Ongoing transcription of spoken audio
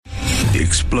The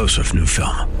explosive new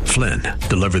film, Flynn,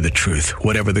 deliver the truth,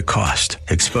 whatever the cost,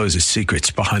 exposes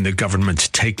secrets behind the government's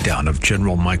takedown of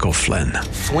General Michael Flynn.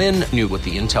 Flynn knew what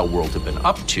the intel world had been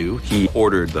up to. He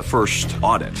ordered the first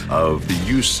audit of the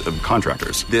use of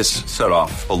contractors. This set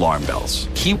off alarm bells.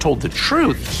 He told the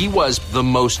truth. He was the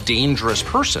most dangerous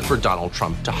person for Donald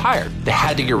Trump to hire. They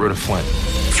had to get rid of Flynn.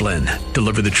 Flynn,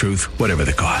 deliver the truth, whatever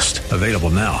the cost. Available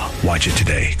now. Watch it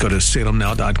today. Go to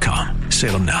salemnow.com.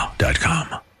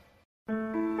 salemnow.com.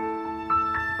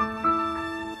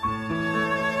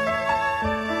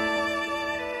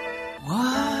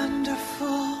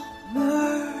 Wonderful,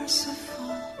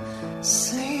 merciful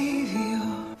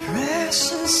Savior,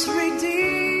 precious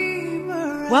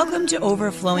Redeemer. Welcome to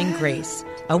Overflowing Grace,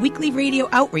 a weekly radio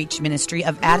outreach ministry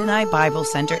of Adonai Bible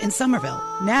Center in Somerville.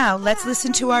 Now let's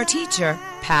listen to our teacher,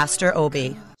 Pastor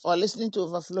Obi. For listening to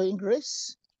Overflowing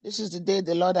Grace, this is the day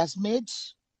the Lord has made.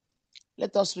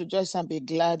 Let us rejoice and be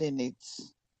glad in it.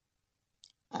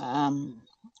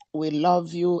 We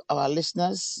love you, our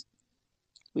listeners.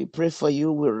 We pray for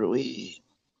you. We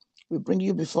bring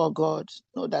you before God.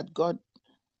 Know that God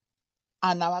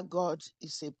and our God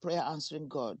is a prayer answering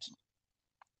God.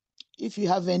 If you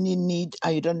have any need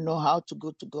and you don't know how to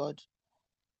go to God,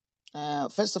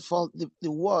 first of all,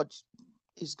 the word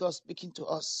is God speaking to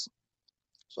us.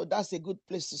 So that's a good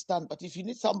place to stand. But if you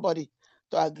need somebody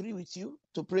to agree with you,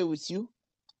 to pray with you,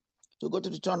 to go to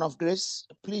the throne of grace,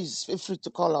 please feel free to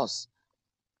call us.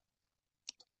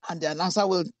 And the announcer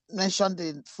will mention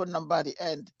the phone number at the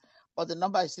end. But the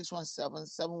number is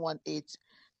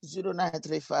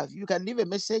 617-718-0935. You can leave a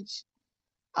message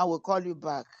and we'll call you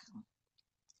back.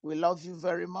 We love you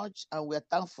very much and we're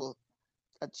thankful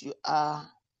that you are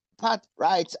part.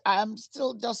 Right. I'm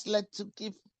still just led to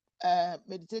keep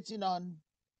meditating on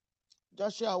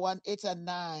Joshua 1:8 and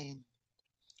 9.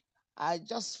 I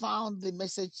just found the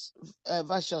message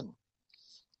version,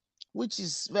 which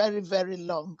is very, very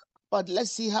long. But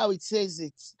let's see how it says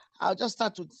it. I'll just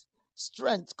start with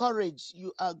strength, courage.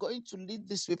 You are going to lead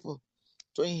these people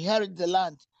to inherit the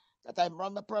land that I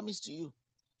promised to you.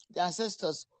 The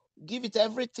ancestors, give it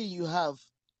everything you have,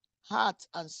 heart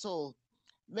and soul.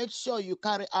 Make sure you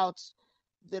carry out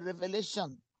the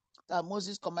revelation that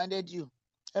Moses commanded you,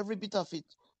 every bit of it.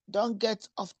 Don't get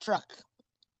off track,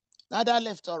 neither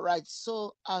left or right,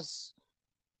 so as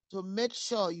to make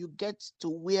sure you get to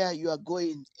where you are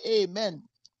going. Amen.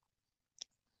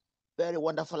 Very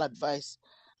wonderful advice.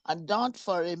 And don't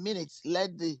for a minute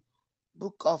let the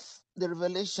book of the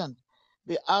Revelation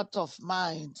be out of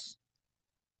mind.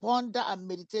 Ponder and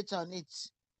meditate on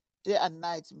it day and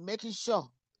night, making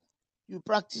sure you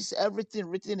practice everything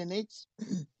written in it.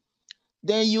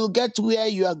 Then you get where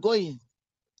you are going.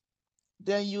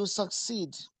 Then you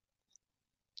succeed.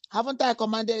 Haven't I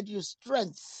commanded you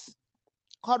strength,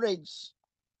 courage?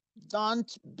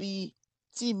 Don't be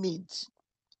timid.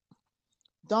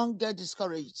 Don't get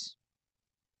discouraged.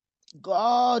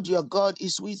 God, your God,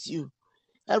 is with you.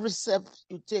 Every step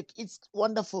you take, it's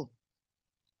wonderful.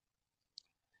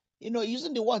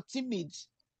 Using the word timid,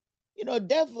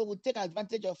 devil will take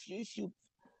advantage of you if you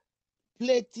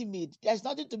play timid. There's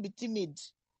nothing to be timid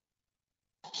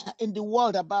in the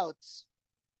world about.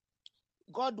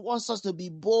 God wants us to be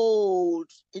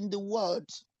bold in the word,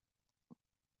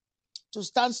 to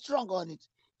stand strong on it.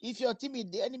 If you're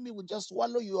timid, the enemy will just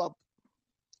swallow you up,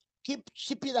 keep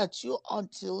chipping at you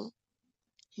until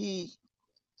he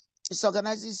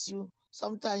disorganizes you.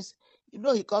 Sometimes,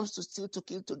 he comes to steal, to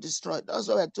kill, to destroy. That's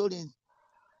what I told him.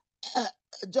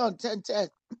 John 10:10,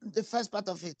 the first part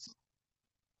of it.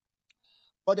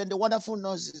 But then the wonderful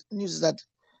news is that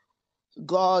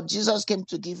Jesus came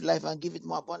to give life and give it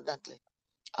more abundantly.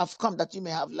 I've come that you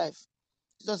may have life.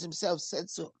 Jesus himself said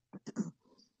so.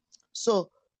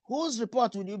 So, whose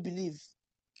report will you believe?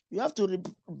 You have to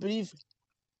believe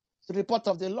the report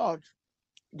of the Lord.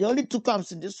 The only two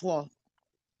camps in this world,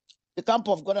 the camp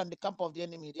of God and the camp of the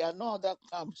enemy. There are no other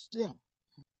camps there.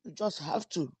 You just have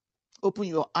to open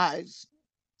your eyes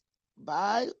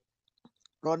by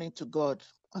running to God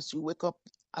as you wake up,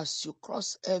 as you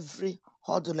cross every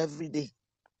hurdle every day,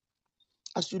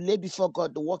 as you lay before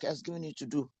God the work He has given you to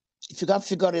do. If you can't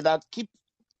figure it out, keep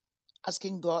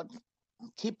asking God,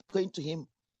 keep going to Him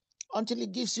until He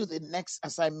gives you the next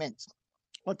assignment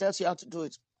or tells you how to do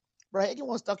it. Brother Hagin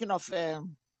was talking of a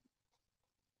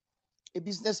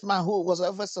businessman who was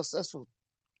ever successful.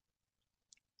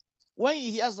 When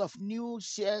he hears of new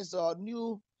shares or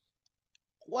new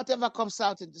whatever comes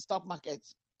out in the stock market,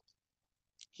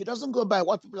 he doesn't go by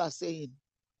what people are saying.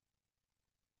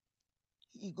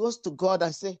 He goes to God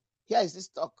and say, here is this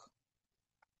stock.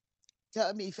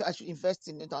 Tell me if I should invest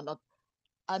in it or not.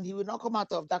 And he will not come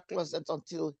out of that closet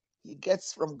until he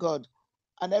gets from God.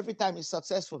 And every time he's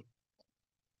successful.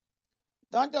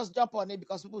 Don't just jump on it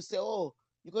because people say, oh,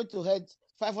 you're going to have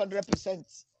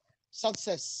 500%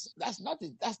 success. That's not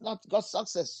it. That's not God's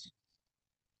success.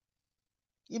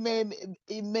 He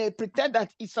may pretend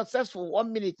that he's successful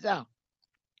 1 minute now.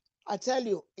 I tell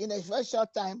you, in a very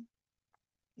short time,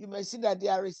 you may see that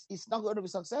it's not going to be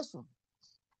successful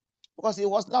because it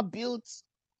was not built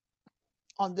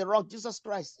on the rock, Jesus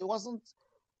Christ. It wasn't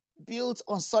built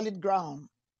on solid ground.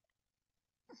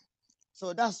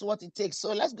 So that's what it takes.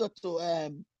 So let's go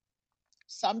to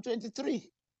Psalm 23.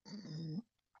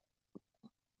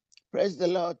 Praise the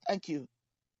Lord. Thank you.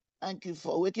 Thank you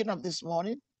for waking up this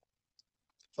morning,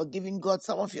 for giving God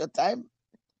some of your time.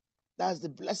 That's the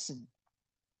blessing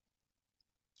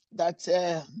that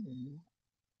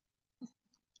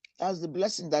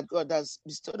God has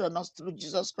bestowed on us through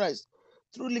Jesus Christ,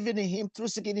 through living in him, through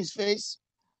seeking his face,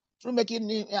 through making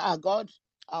him our God,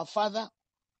 our Father,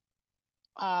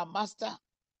 our Master,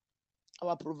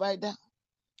 our Provider,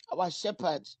 our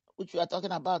Shepherd, which we are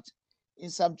talking about in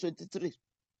Psalm 23.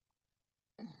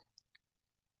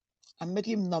 And make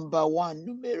him number one,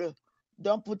 numero.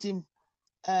 Don't put him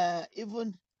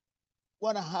even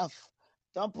 1.5.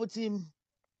 Don't put him,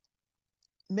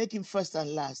 make him first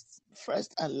and last.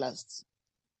 First and last.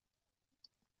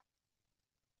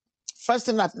 First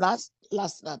thing at last,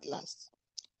 last thing at last.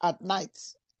 At night.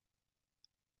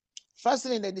 First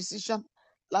thing in a decision,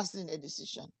 last thing in a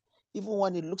decision. Even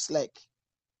when it looks like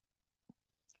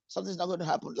something's not going to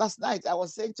happen. Last night, I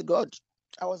was saying to God,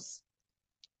 I was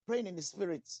praying in the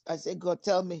spirit. I said, God,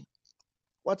 tell me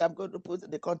what I'm going to put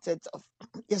in the content of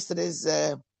yesterday's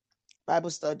Bible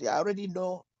study. I already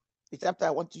know the chapter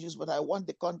I want to use, but I want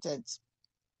the content.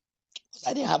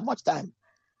 I didn't have much time.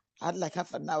 I had like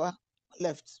half an hour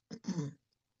left.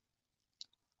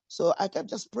 So I kept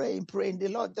just praying. The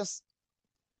Lord just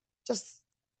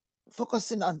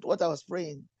focusing on what I was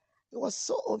praying. It was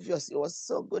so obvious. It was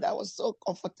so good. I was so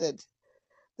comforted.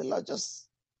 The Lord just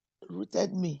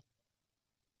rooted me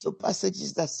to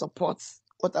passages that support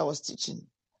what I was teaching.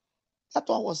 That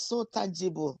one was so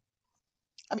tangible.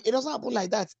 I mean, it doesn't happen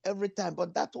like that every time,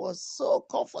 but that was so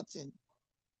comforting,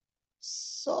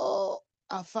 so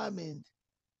affirming.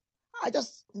 I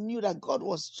just knew that God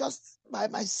was just by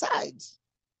my side.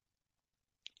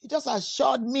 He just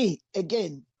assured me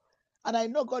again. And I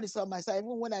know God is on my side,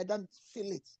 even when I don't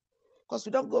feel it. Because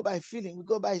we don't go by feeling, we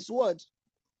go by his word.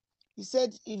 He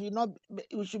said, we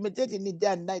should meditate in it day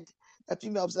and night, that we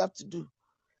may observe to do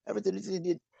everything written in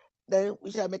it. Then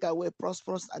we shall make our way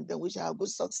prosperous, and then we shall have good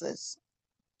success.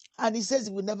 And he says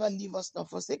he will never leave us nor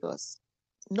forsake us.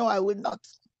 No, I will not.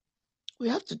 We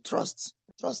have to trust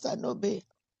and obey.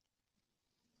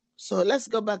 So let's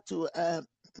go back to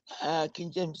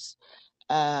King James,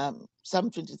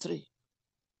 Psalm 23.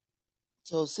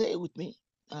 So say it with me,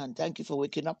 and thank you for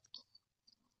waking up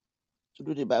to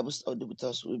do the Bible study with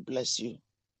us. We bless you.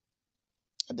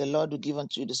 And the Lord will give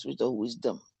unto you the spirit of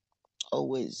wisdom,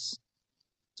 always,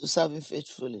 to serve him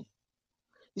faithfully.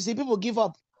 You see, people give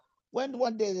up when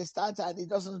one day they start and it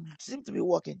doesn't seem to be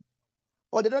working.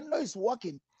 Or they don't know it's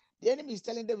working. The enemy is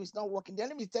telling them it's not working. The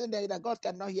enemy is telling them that God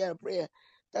cannot hear a prayer,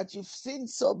 that you've sinned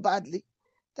so badly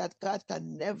that God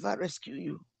can never rescue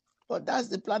you. But that's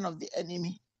the plan of the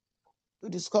enemy, to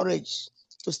discourage,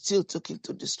 to steal, to kill,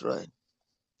 to destroy.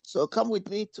 So come with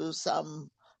me to Psalm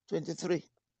 23.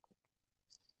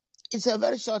 It's a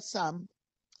very short psalm.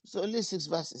 It's only 6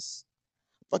 verses,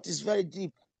 but it's very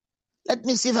deep. Let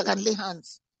me see if I can lay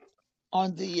hands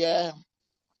on the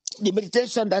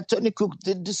meditation that Tony Cook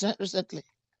did recently.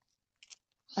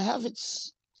 I have it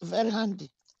very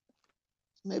handy.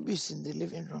 Maybe it's in the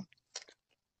living room.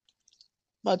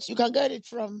 But you can get it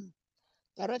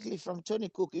directly from Tony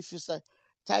Cook if you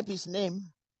type his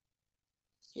name.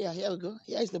 Here we go.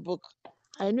 Here is the book.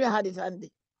 I knew I had it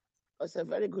handy. It's a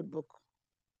very good book.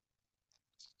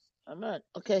 Amen.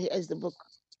 Okay, here is the book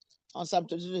on Psalm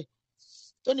 23.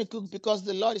 Tony Cook, because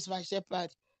the Lord is my shepherd,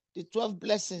 the 12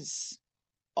 blessings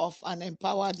of an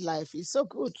empowered life. It's so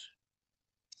good.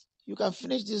 You can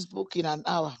finish this book in an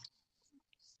hour.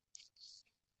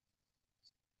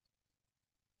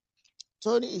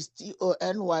 Tony is Tony.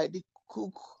 The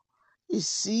Cook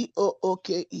is Cooke.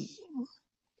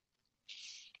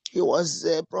 He was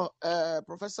a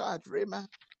professor at Rhema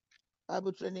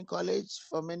Bible Training College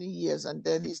for many years, and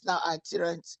then he's now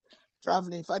itinerant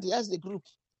traveling. In fact, he has the group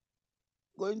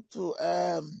going to,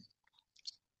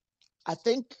 I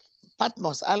think,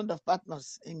 Patmos, island of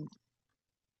Patmos, in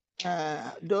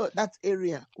that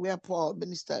area where Paul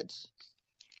ministered,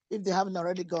 if they haven't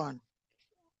already gone.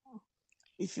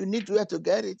 If you need where to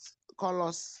get it, call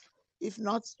us If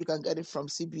not, you can get it from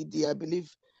CBD. I believe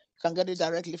you can get it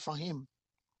directly from him.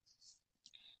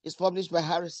 It's published by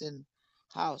Harrison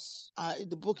House.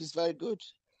 The book is very good.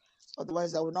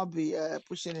 Otherwise, I will not be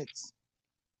pushing it.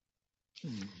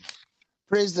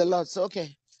 Praise the Lord. So,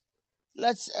 okay.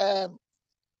 Let's,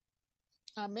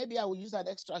 maybe I will use an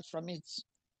extract from it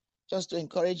just to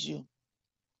encourage you.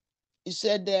 He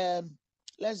said,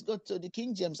 let's go to the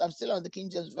King James. I'm still on the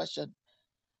King James Version.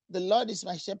 The Lord is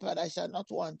my shepherd, I shall not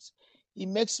want. He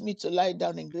makes me to lie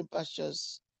down in green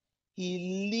pastures.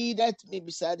 He leadeth me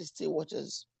beside the still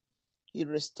waters. He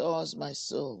restores my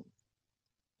soul.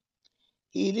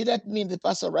 He leadeth me in the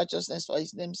path of righteousness for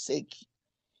his name's sake.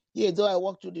 Yea, though I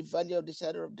walk through the valley of the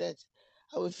shadow of death,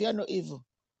 I will fear no evil,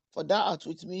 for thou art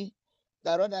with me.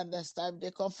 Thy rod and thy staff,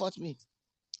 they comfort me.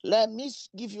 Let me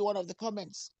give you one of the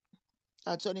comments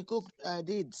that Tony Cook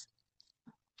did.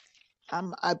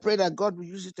 I pray that God will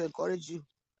use it to encourage you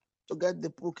to get the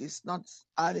book. It's not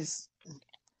hard, it's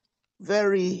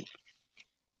very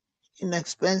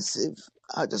inexpensive.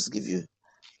 I'll just give you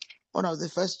one of the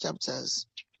first chapters.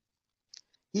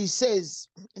 He says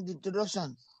in the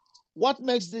introduction, what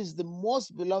makes this the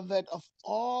most beloved of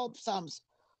all Psalms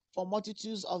for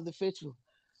multitudes of the faithful,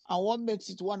 and what makes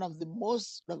it one of the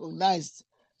most recognized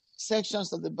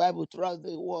sections of the Bible throughout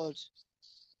the world?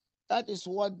 That is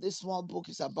what this small book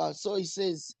is about. So he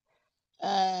says,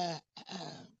 let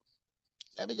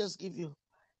me just give you,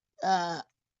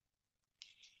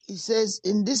 he says,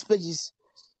 in these pages,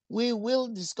 we will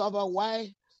discover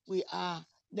why we are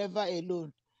never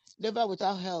alone, never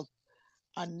without help,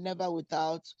 and never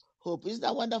without hope. Isn't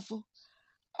that wonderful?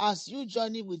 As you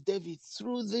journey with David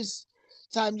through this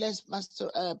timeless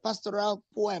pastoral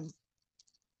poem,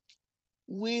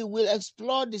 we will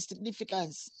explore the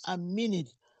significance and meaning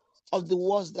of the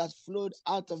words that flowed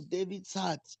out of David's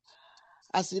heart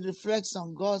as he reflects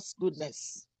on God's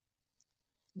goodness.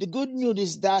 The good news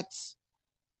is that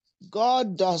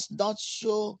God does not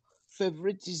show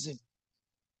favoritism,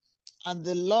 and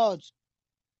the Lord,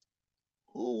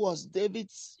 who was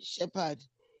David's shepherd,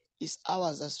 is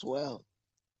ours as well.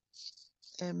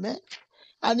 Amen.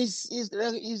 And he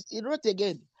wrote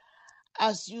again,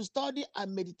 as you study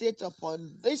and meditate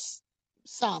upon this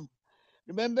psalm,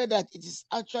 remember that it is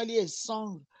actually a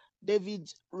song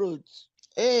David wrote.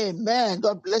 Amen.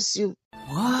 God bless you.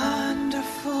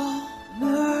 Wonderful,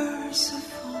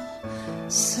 merciful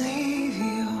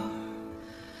Savior,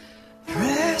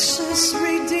 precious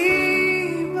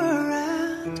Redeemer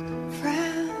and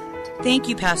friend. Thank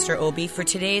you, Pastor Obi, for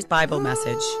today's Bible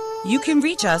message. You can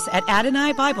reach us at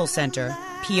Adonai Bible Center,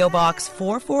 P.O. Box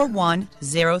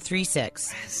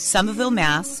 441036, Somerville,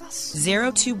 Mass.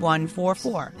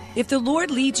 02144. If the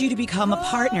Lord leads you to become a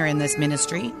partner in this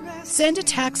ministry, send a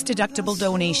tax-deductible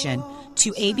donation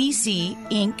to ABC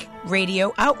Inc.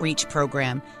 Radio Outreach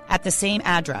Program at the same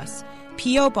address,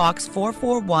 P.O. Box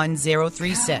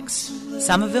 441036,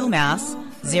 Somerville, Mass.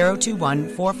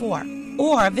 02144.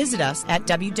 Or visit us at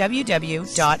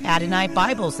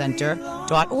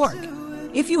www.AdonaiBibleCenter.org.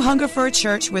 If you hunger for a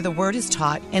church where the Word is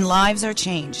taught and lives are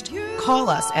changed, call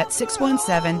us at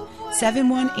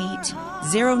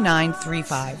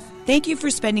 617-718-0935. Thank you for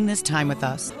spending this time with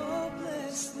us.